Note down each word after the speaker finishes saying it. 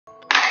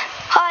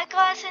Hi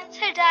guys, and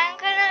today I'm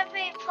gonna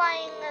be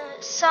playing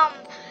some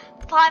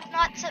Five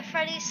Nights at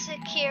Freddy's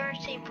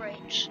Security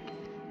Breach.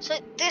 So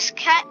this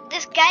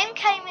game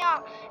came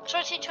out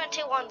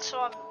 2021, so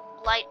I'm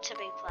late to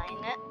be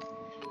playing it.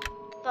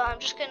 But I'm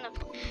just gonna,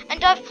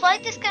 and I've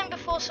played this game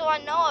before, so I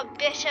know a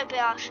bit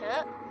about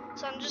it.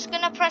 So I'm just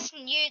gonna press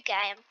new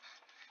game.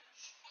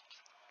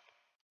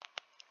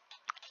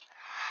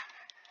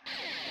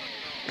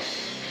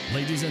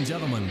 Ladies and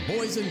gentlemen,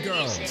 boys and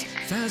girls,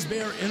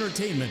 Fazbear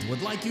Entertainment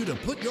would like you to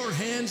put your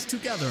hands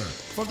together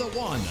for the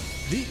one,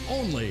 the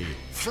only,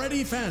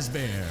 Freddy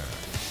Fazbear.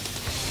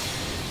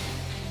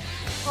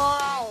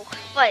 Oh,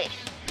 wait,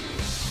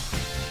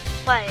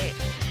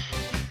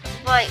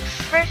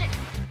 Freddy,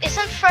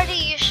 isn't Freddy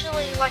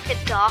usually like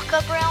a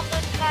darker brown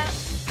than that?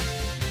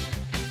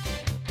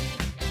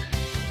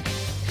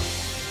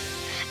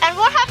 And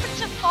what happened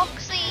to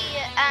Foxy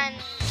and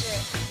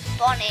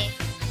Bonnie?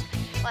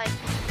 Like,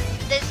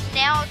 there's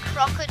now a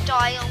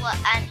crocodile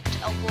and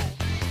a wolf.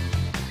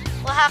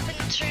 What happened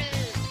to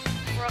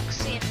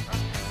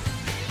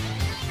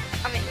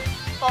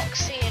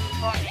Foxy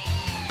and Bonnie?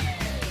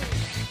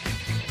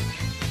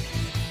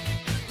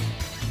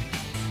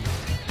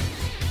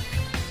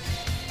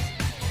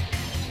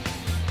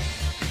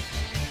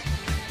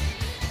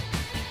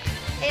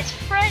 It's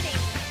Freddy.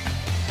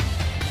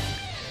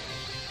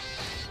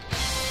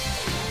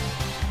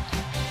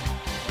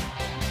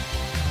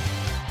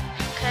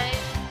 Okay.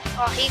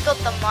 Oh, he got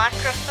the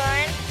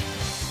microphone.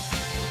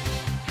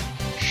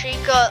 She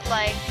got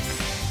like,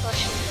 what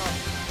she got?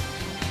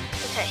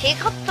 Okay, he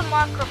got the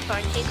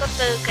microphone. He got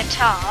the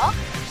guitar.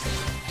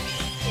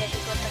 Yeah, he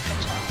got the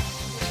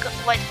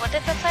guitar. Wait, what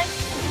did that say?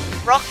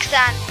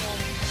 Roxanne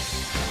Wolf.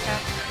 Okay.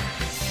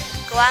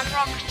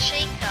 Glamrock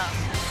Chica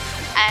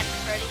and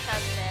Freddy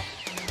Fazbear.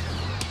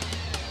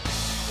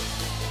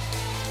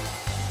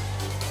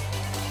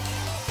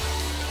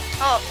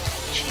 Oh,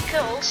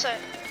 Chica also.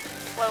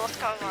 Wait, what's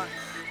going on?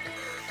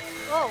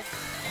 Oh.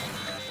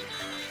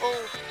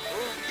 Oh,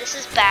 this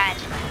is bad.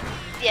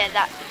 Yeah,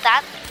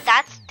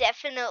 that's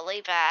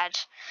definitely bad.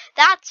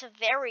 That's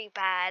very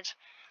bad.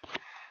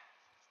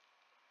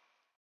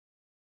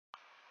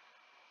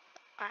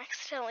 I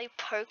accidentally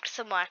poked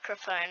the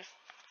microphone.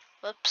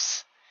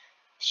 Whoops.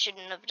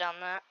 Shouldn't have done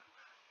that.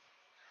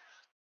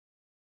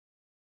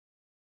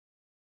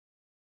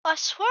 I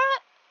swear.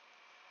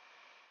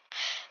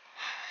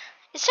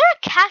 Is there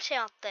a cat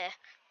out there?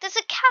 There's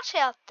a cat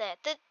out there.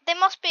 There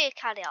must be a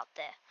cat out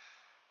there.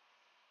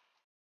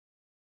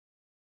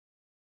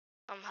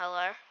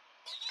 Hello.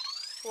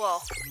 Whoa.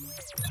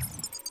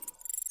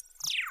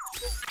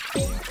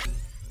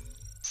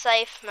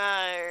 Safe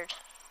mode.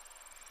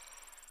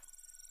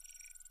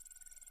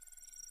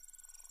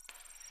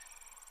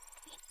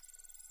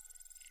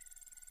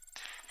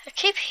 I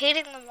keep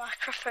hitting the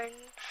microphone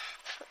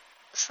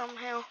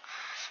somehow.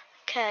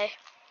 Okay.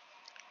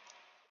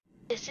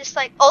 Is this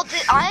like, oh,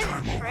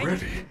 I'm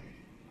Freddy.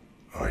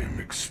 I am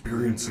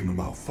experiencing a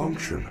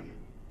malfunction.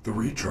 The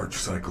recharge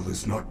cycle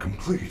is not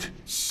complete.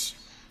 Shh!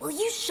 Will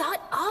you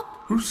shut up?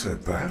 Who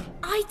said that?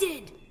 I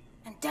did.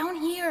 And down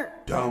here.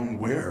 Down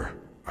where?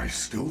 I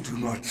still do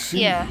not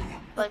see yeah. you.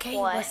 Like Okay,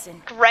 what?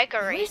 listen.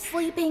 Gregory. You were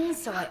sleeping,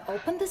 so I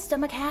opened the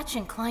stomach hatch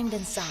and climbed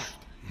inside.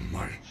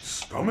 My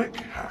stomach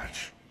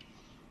hatch?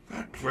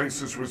 That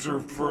place is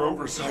reserved for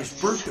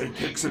oversized birthday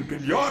cakes and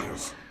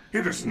piñatas.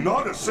 It is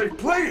not a safe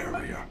play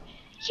area.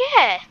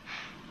 Yeah.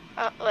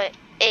 Wait.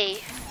 E.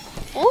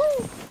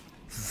 Ooh.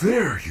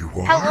 There you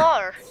are.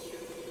 Hello.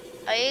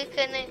 Are you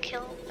gonna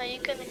kill me?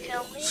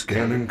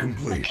 Scanning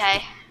complete.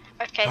 Okay.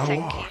 Okay, How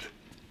thank odd. you.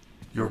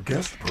 Your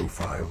guest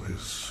profile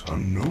is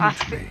unknown I've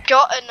to me.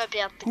 forgotten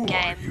about the Who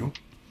game are you?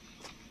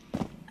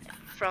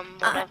 from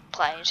what I've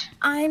played.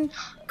 I'm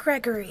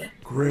Gregory.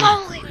 Gregory.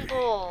 Bowling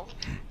ball.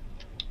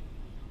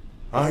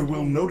 I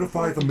will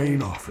notify the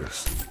main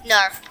office.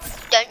 No,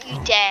 don't you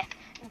dare.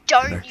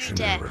 Don't you Connection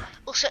dare. error.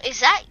 Also,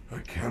 is that I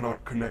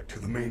cannot connect to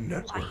the main why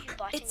are you network.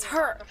 biting It's the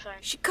her. microphone?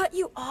 She cut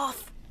you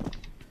off.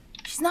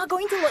 She's not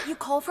going to let you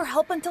call for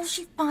help until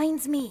she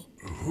finds me.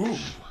 Who?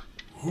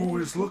 Who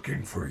is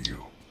looking for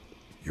you?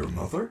 Your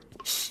mother?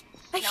 Shh!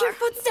 I hear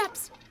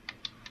footsteps.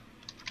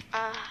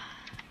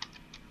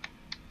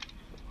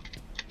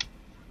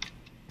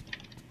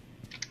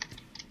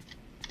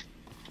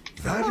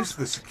 That is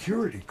the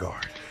security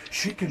guard.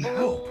 She can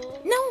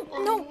help.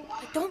 No,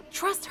 I don't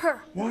trust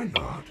her. Why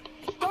not?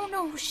 I don't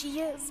know who she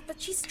is,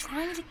 but she's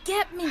trying to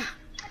get me.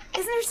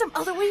 Isn't there some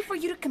other way for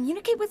you to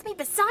communicate with me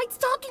besides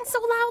talking so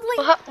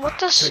loudly? What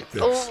does? Take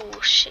this.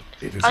 Oh shit!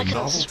 It is I a can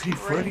novelty sprint.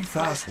 Freddy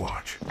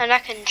Fastwatch. And I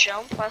can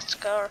jump. Let's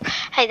go.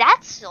 Hey,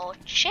 that's so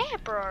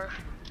cheap, bro.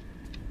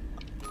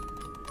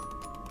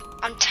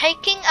 I'm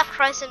taking a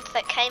present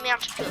that came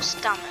out of your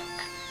stomach.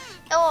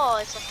 Oh,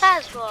 it's a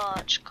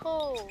Fazwatch.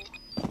 Cool.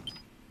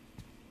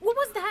 What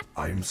was that?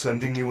 I am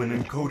sending you an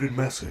encoded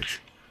message.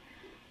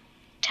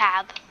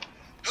 Tab.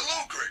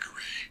 Hello,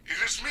 Gregory. It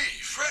is me,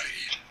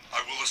 Freddy. I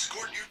will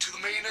escort you to the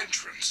main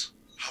entrance.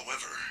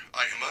 However,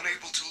 I am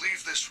unable to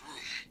leave this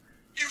room.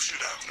 You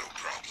should have no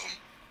problem.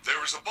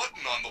 There is a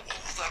button on the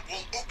wall that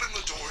will open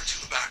the door to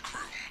the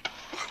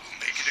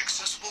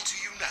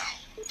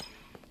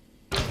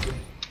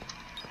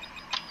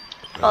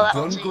Oh, that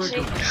Done, one's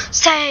easy. Gregory.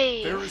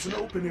 Save! There is an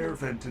open air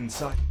vent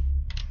inside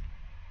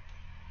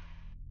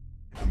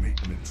the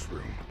maintenance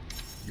room.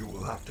 You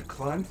will have to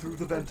climb through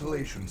the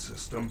ventilation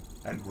system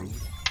and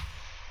release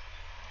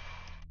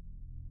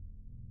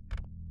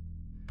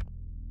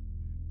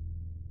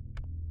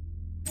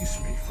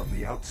me from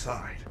the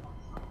outside.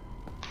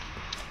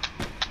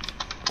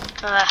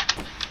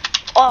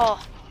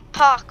 Oh,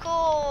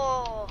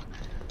 parkour!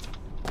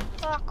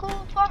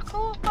 Parkour,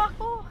 parkour,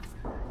 parkour!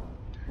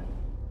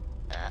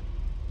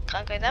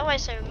 Can't go that way,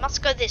 so we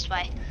must go this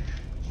way.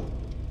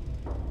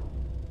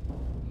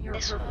 Your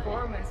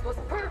performance was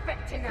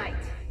perfect tonight.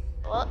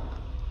 What?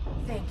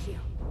 Thank you.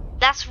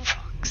 That's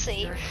Roxy.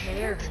 Your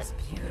hair is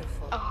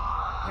beautiful.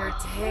 Oh. Your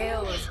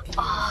tail is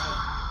beautiful.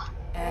 Oh.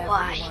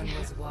 Everyone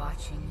was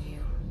watching you.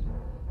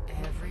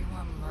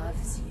 Everyone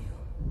loves you.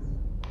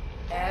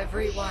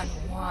 Everyone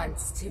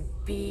wants to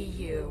be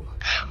you.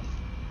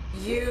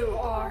 You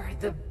are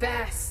the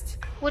best.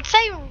 Would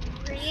they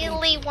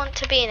really want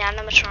to be an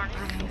animatronic?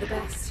 I am the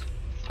best.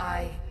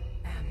 I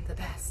am the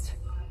best.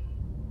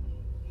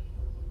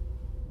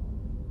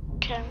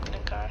 Okay, I'm gonna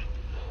go.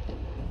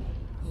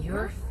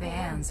 Your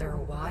fans are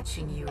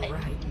watching you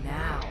right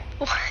now.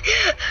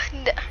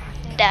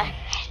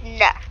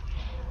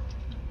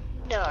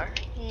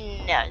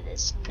 No,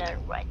 there's no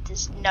way.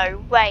 There's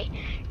no way.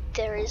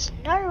 There is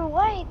no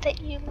way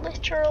that you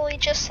literally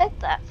just said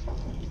that.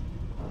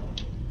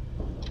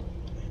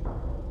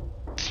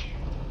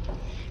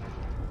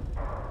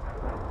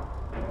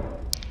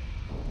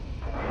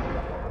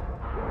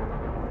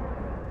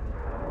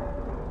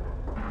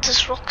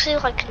 Does Roxy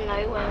like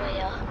know where we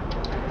are?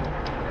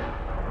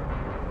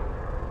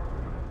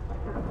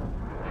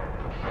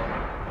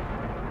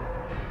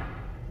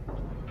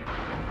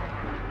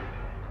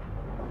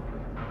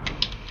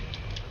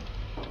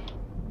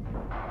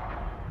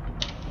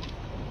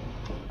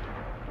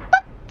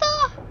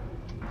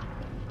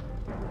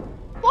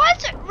 Why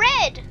is it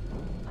red?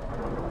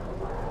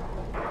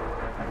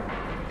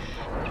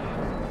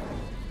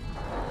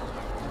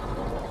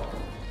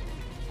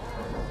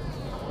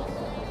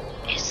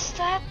 Is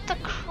that the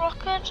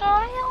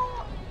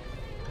crocodile?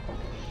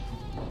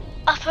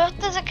 I've heard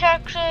there's a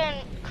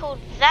character called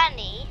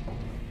Vanny,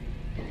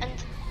 and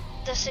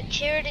the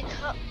security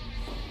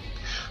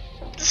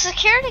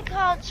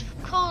guard's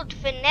called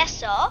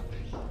Vanessa,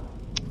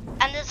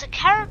 and there's a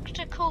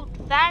character called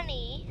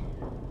Vanny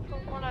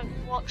from what I've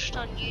watched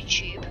on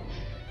YouTube.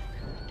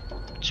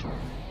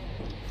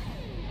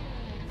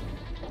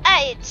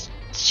 Hey, it's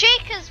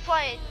Chica's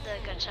playing the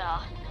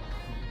guitar.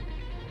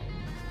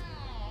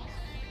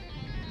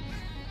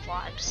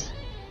 Vibes.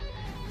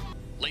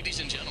 Ladies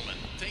and gentlemen,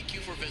 thank you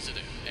for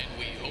visiting, and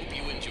we hope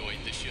you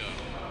enjoyed the show.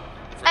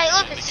 Hey,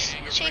 look, it's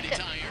Chica.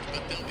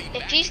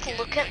 If you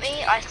look at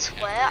me, I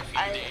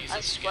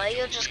swear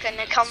you're just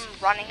gonna come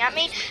running at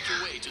me.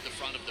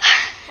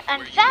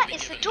 And that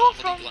is the door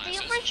from the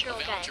original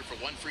game. For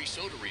one free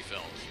soda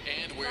refill,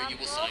 and where you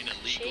will sign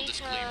a legal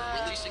disclaimer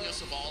releasing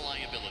us of all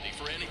liability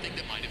for anything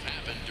that might have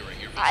happened during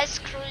your visit. Ice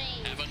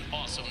cream. Have an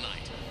awesome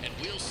night, and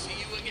we'll see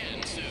you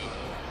again soon.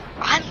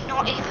 I'm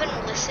not even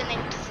listening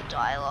to the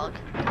dialogue.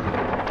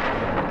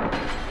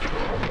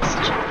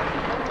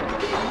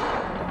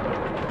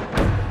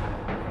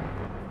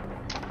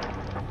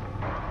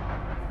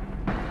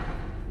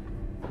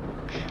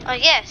 Oh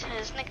yes,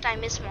 his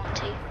nickname is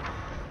Monty.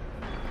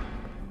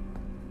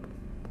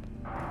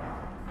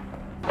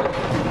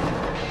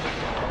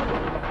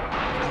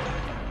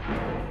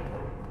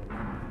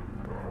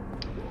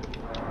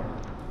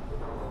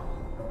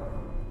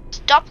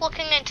 Stop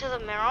looking into the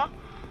mirror.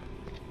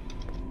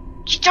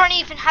 You don't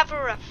even have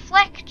a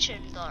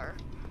reflection though.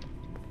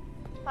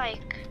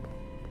 Like,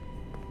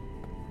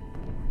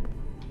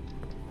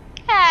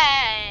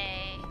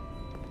 hey.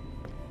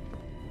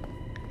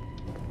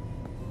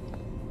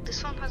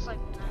 This one has like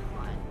no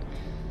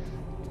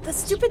light. The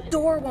stupid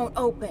door won't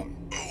open.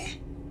 Oh,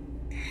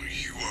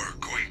 you are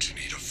going to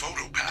need a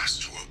photo pass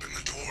to open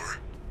the door.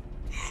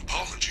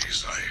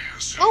 Apologies, I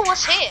assumed Oh,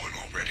 what's you had here? one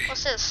already.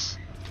 What's this?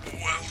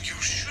 Well, you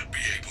should be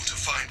able to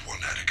find one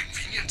at a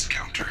convenience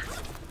counter.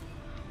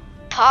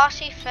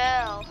 Party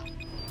fell.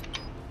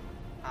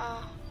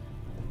 Oh.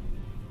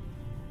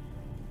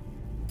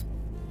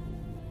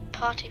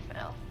 Party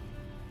fell.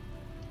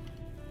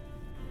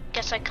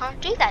 Guess I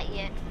can't do that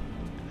yet.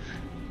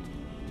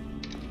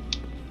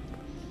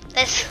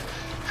 There's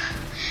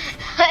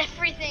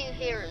everything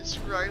here is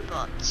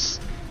robots.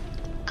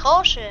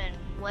 Caution,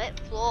 wet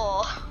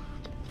floor.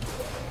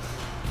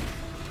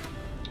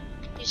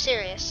 You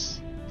serious?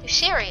 You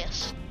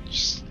serious?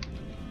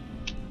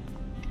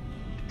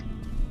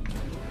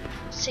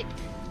 See,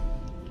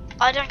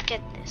 I don't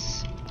get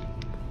this.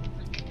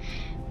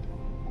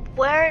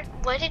 Where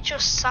did your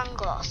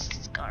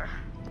sunglasses go?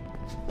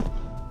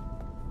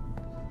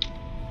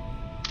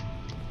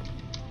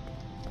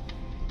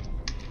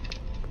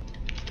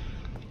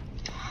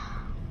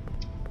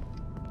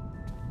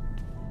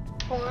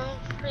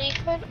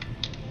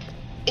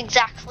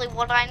 Exactly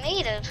what I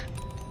needed.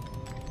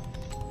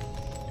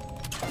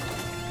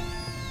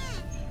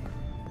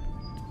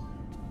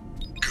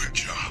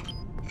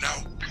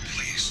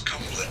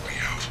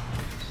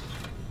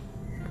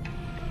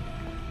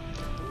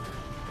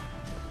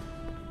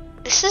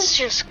 This is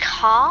just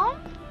calm.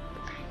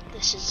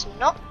 This is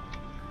not.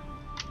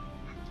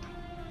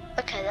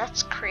 Okay,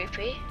 that's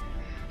creepy.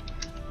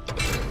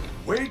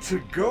 Way to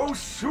go,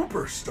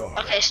 superstar!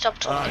 Okay, stop I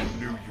talking.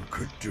 knew you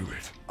could do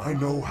it. I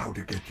know how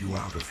to get you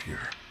out of here.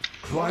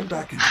 Climb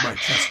back into my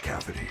chest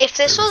cavity. If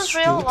this There is was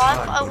real still life,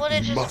 time, I but would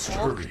have you just must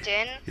walked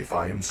hurry. in. If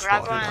I am grab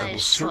spotted, one of I will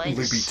those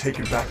certainly be toys.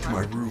 taken back to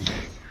my room.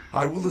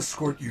 I will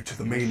escort you to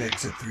the main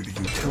exit through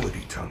the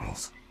utility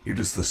tunnels. It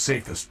is the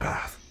safest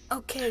path.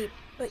 Okay,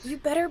 but you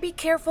better be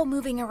careful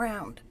moving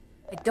around.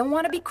 I don't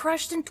want to be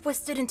crushed and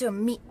twisted into a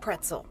meat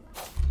pretzel.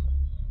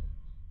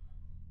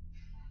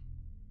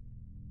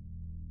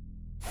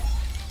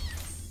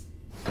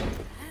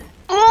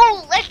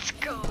 Oh, let's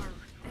go.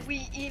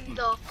 We in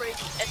the Freddy.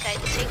 Okay,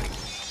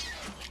 see.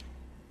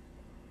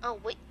 Oh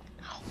wait,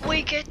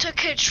 we get to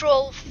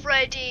control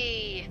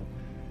Freddy.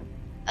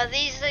 Are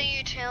these the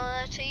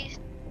utilities?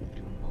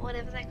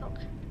 Whatever they're called.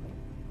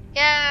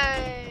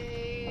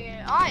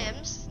 Yay! I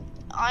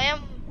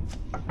am.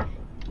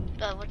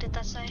 What did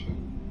that say?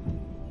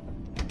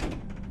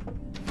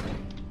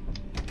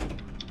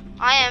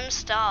 I am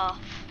staff.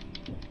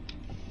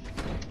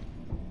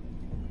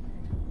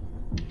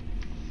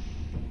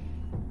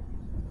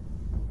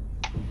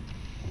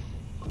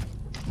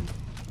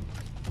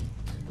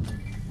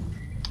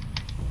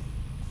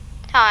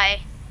 Hi.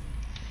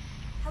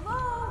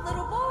 Hello,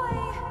 little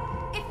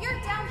boy. If you're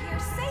down here,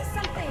 say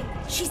something.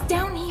 She's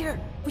down here.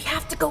 We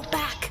have to go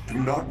back. Do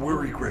not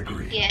worry,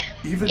 Gregory. Yeah.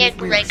 Even Yeah,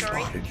 if we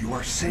Gregory. are spotted, you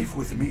are safe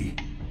with me.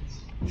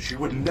 She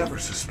would never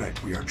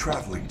suspect we are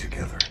traveling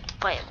together.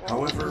 Wait, what?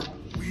 However,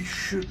 we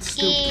should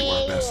still do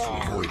our best to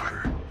avoid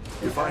her.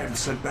 If I am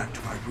sent back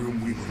to my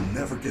room, we will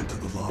never get to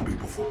the lobby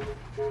before.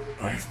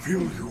 I feel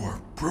you are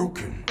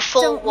broken.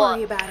 For Don't what?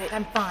 worry about it.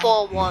 I'm fine.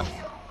 For what?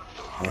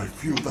 I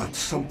feel that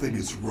something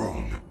is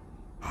wrong.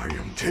 I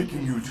am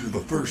taking you to the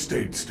first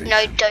aid station.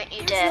 No, don't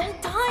you There's dare. no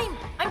time.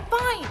 I'm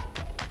fine.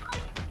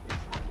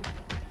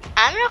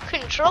 I'm not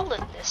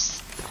controlling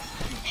this.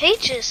 He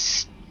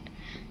just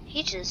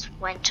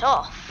went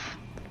off.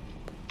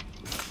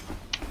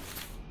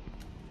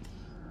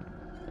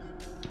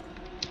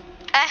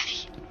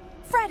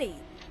 Freddy,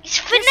 It's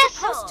you're Vanessa.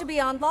 supposed to be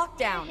on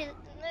lockdown.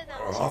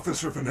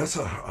 Officer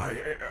Vanessa,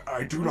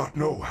 I do not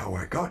know how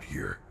I got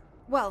here.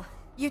 Well,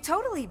 you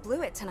totally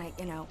blew it tonight,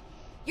 you know.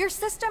 Your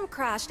system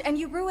crashed and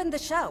you ruined the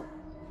show.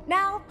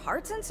 Now,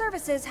 parts and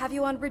services have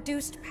you on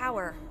reduced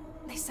power.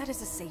 They said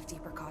as a safety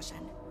precaution.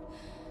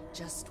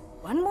 Just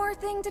one more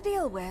thing to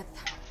deal with.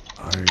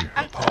 I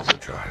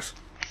apologize.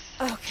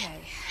 Okay.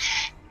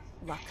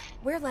 Look,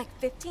 we're like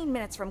 15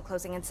 minutes from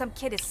closing and some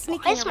kid is Why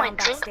sneaking is my around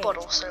drink backstage.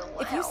 bottle so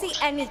loud? If you see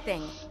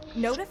anything,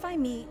 notify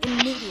me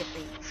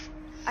immediately.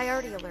 I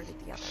already alerted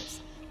the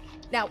others.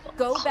 Now,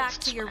 go back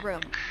to your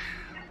room.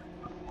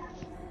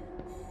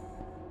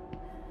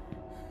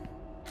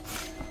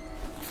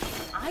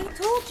 I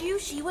told you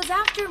she was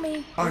after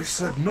me. I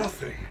said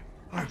nothing.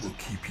 I will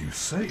keep you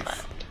safe.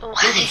 Why?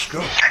 Let us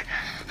go.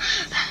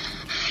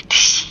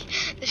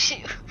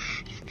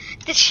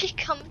 Did she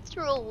come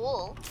through a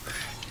wall?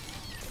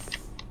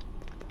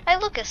 Hey,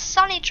 look, a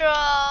Sunny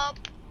Drop.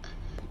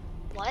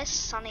 Why is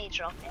Sunny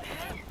Drop in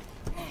here?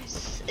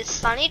 Is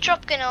Sunny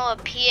Drop gonna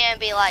appear and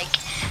be like,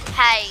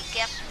 "Hey,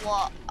 guess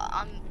what?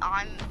 I'm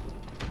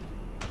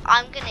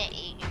gonna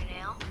eat you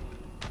now."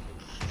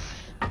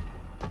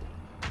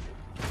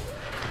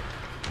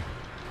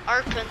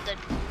 Open the.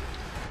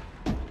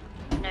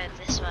 No,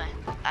 this way.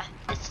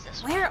 It's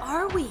this way. Where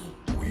are we?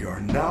 We are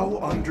now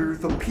under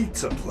the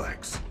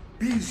Pizzaplex.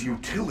 These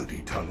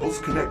utility tunnels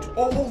connect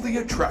all the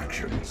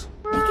attractions.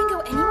 We can go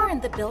anywhere in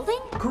the building?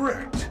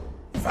 Correct.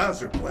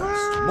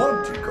 Fazerblast,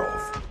 Monte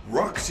Golf,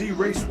 Roxy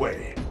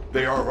Raceway.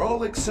 They are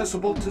all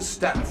accessible to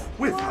staff,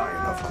 with high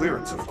enough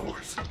clearance, of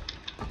course.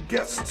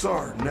 Guests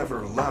are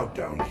never allowed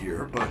down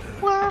here, but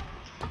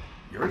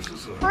yours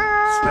is a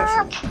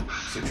special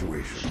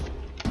situation.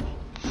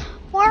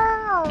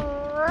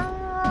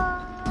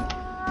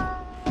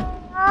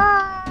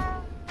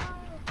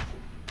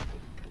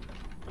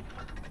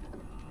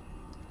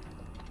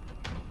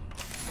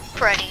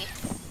 Freddy.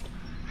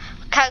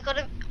 Okay,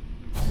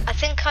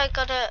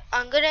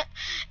 I'm gonna,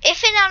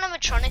 if an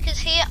animatronic is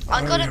here,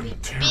 I gotta am be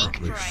big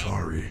terribly brain.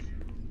 sorry.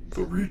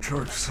 The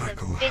recharge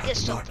cycle had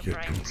biggest of not the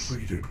yet brains.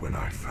 completed when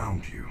I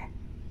found you.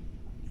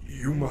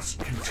 You must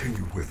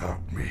continue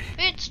without me.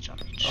 It's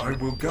storage. I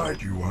will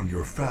guide you on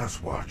your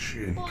fast watch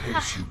in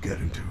case you get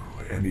into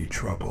any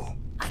trouble.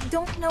 I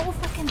don't know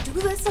if I can do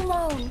this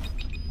alone.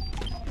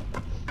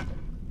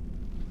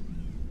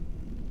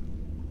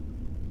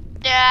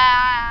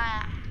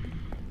 Yeah.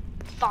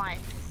 Fine.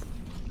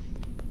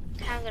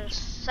 Okay, I'm gonna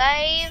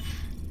save.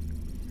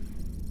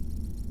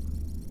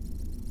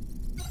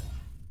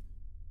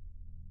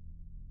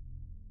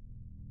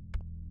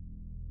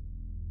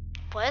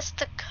 Where's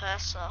the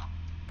cursor?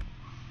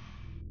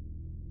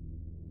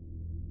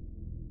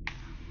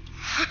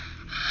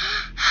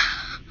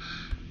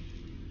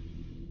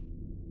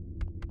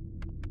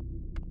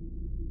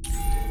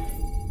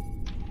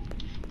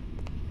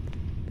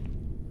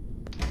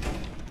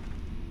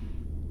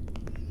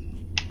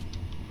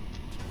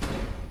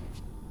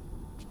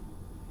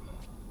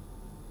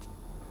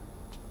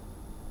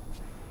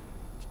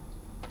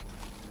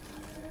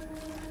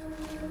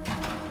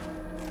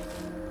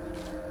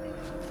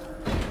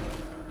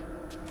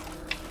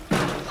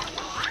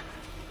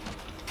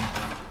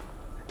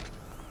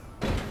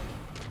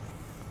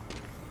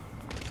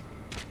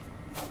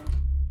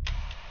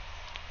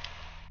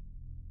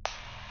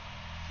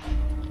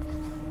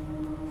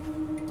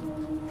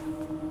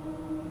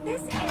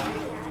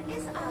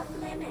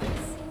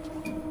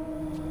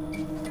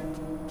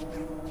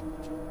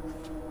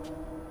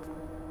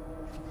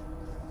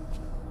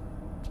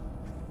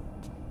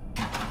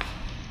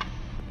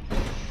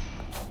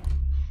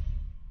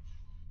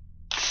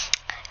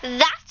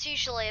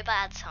 a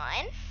bad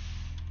sign.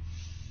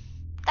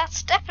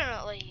 That's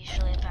definitely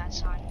usually a bad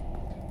sign.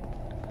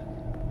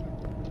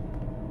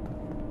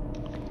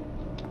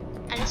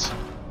 And it's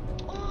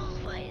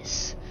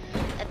always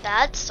a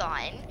bad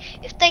sign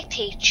if they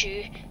teach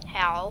you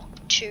how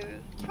to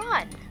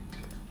run.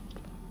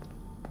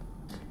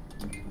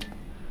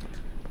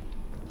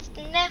 It's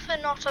never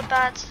not a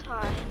bad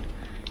sign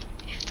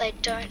if they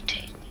don't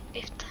teach.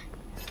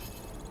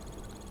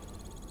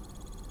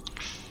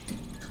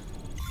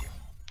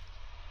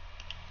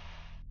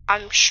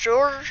 I'm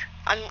sure.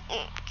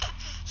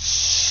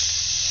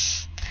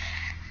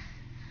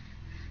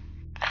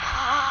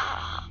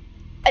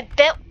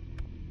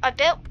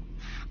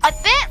 I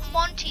bet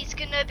Monty's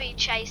gonna be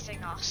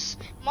chasing us.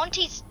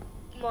 Monty's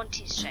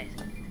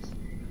chasing us.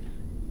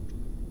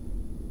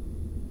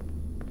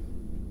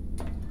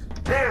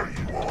 There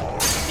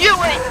you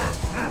are!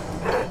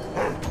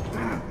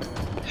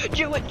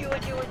 Do it!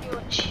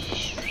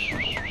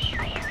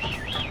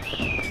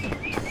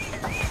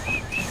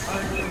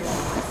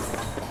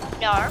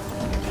 No.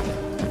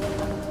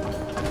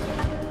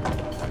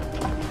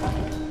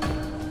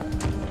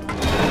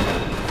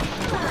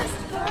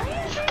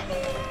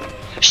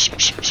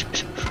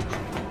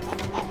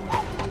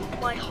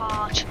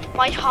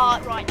 My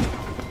heart right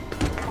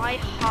now. My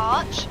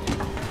heart.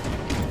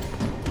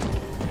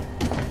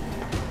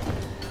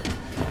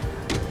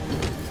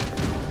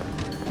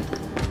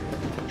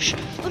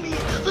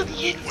 Let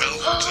me in.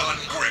 Well done,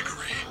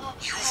 Gregory.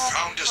 You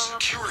found a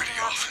security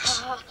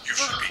office. You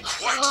should be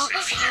quite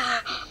safe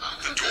here.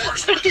 The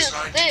doors were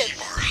designed to keep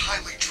our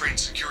highly trained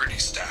security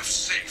staff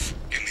safe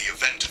in the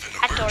event of an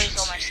That door is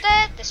emergency. almost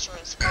dead. This door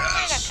is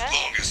completed. As Okay.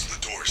 long as the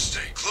doors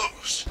stay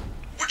closed,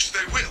 which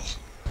they will.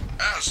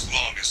 As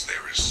long as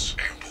there is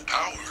ample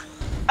power.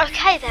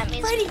 Okay, that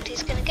means Freddy.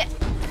 Monty's gonna get.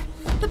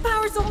 The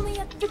power's only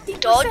at 50%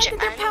 Dodge and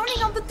they're and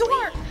pounding on the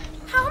door.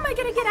 How am I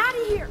gonna get out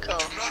of here? Cool.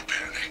 Do not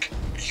panic.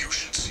 You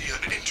should see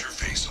an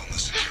interface on the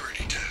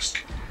security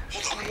desk.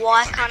 Hold on.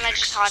 Why let me can't I get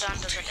just hide under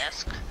accessible the to you.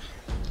 desk?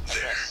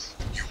 There.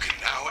 You can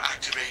now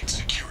activate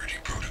security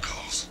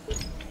protocols.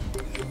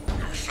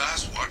 Your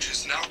fast watch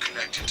is now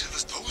connected to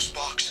those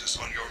boxes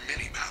on your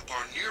mini-map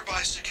are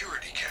nearby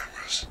security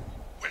cameras.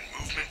 When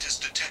movement is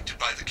detected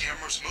by the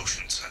camera's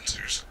motion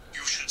sensors,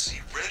 you should see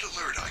red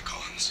alert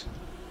icons.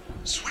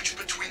 Switch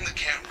between the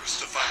cameras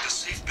to find a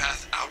safe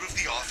path out of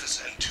the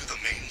office and to the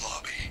main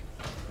lobby.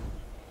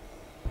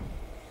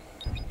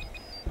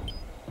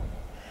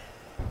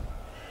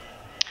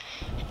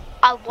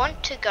 I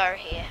want to go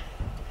here.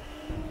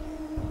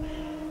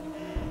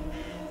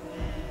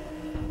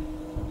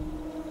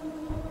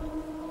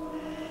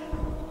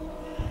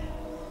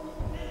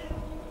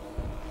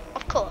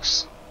 Of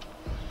course.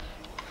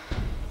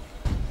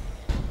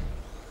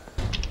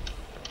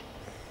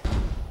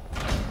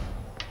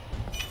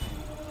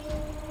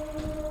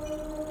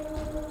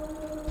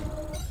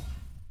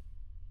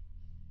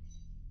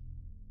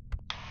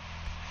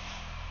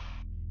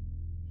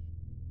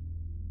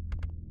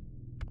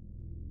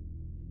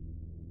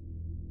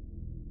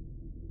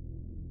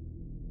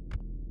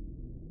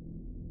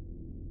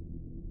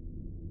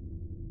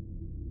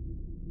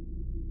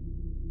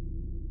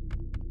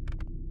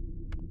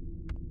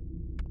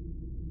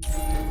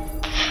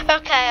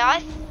 Okay, I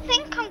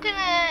think I'm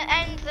gonna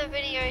end the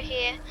video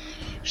here.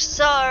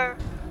 So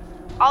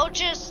I'll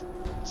just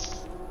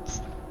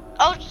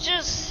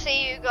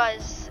see you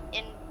guys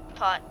in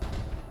part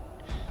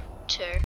 2.